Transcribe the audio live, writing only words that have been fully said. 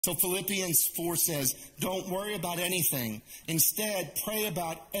So Philippians 4 says, don't worry about anything. Instead, pray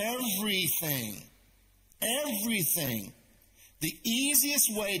about everything. Everything. The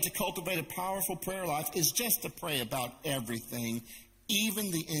easiest way to cultivate a powerful prayer life is just to pray about everything,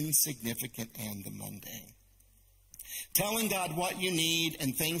 even the insignificant and the mundane. Telling God what you need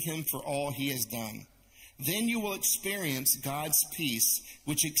and thank Him for all He has done. Then you will experience God's peace,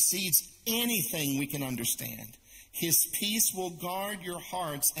 which exceeds anything we can understand. His peace will guard your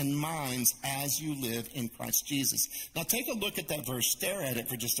hearts and minds as you live in Christ Jesus. Now take a look at that verse. Stare at it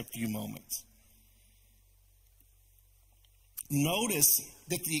for just a few moments. Notice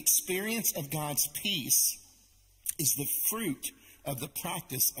that the experience of God's peace is the fruit of the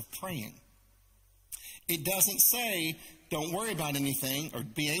practice of praying. It doesn't say, don't worry about anything or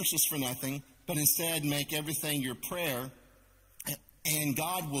be anxious for nothing, but instead make everything your prayer, and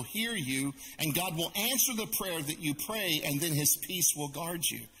God will hear you, and God will answer the prayer that you pray, and then His peace will guard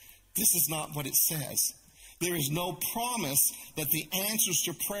you. This is not what it says. There is no promise that the answers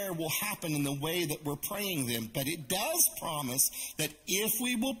to prayer will happen in the way that we're praying them, but it does promise that if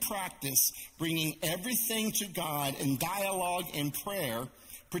we will practice bringing everything to God in dialogue and prayer,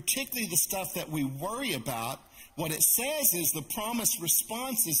 particularly the stuff that we worry about, what it says is the promised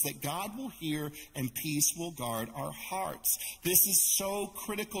response is that God will hear and peace will guard our hearts. This is so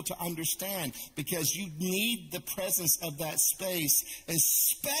critical to understand because you need the presence of that space,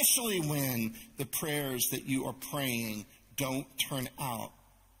 especially when the prayers that you are praying don't turn out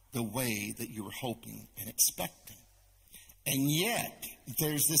the way that you were hoping and expecting. And yet,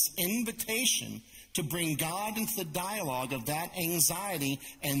 there's this invitation to bring God into the dialogue of that anxiety,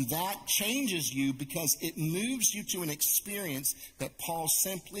 and that changes you because it moves you to an experience that Paul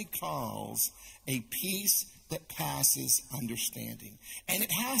simply calls a peace that passes understanding. And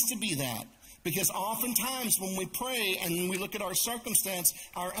it has to be that, because oftentimes when we pray and we look at our circumstance,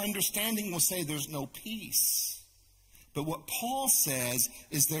 our understanding will say there's no peace. But what Paul says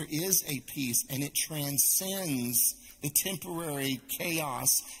is there is a peace, and it transcends the temporary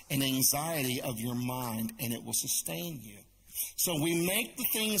chaos and anxiety of your mind, and it will sustain you. So we make the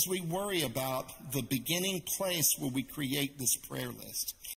things we worry about the beginning place where we create this prayer list.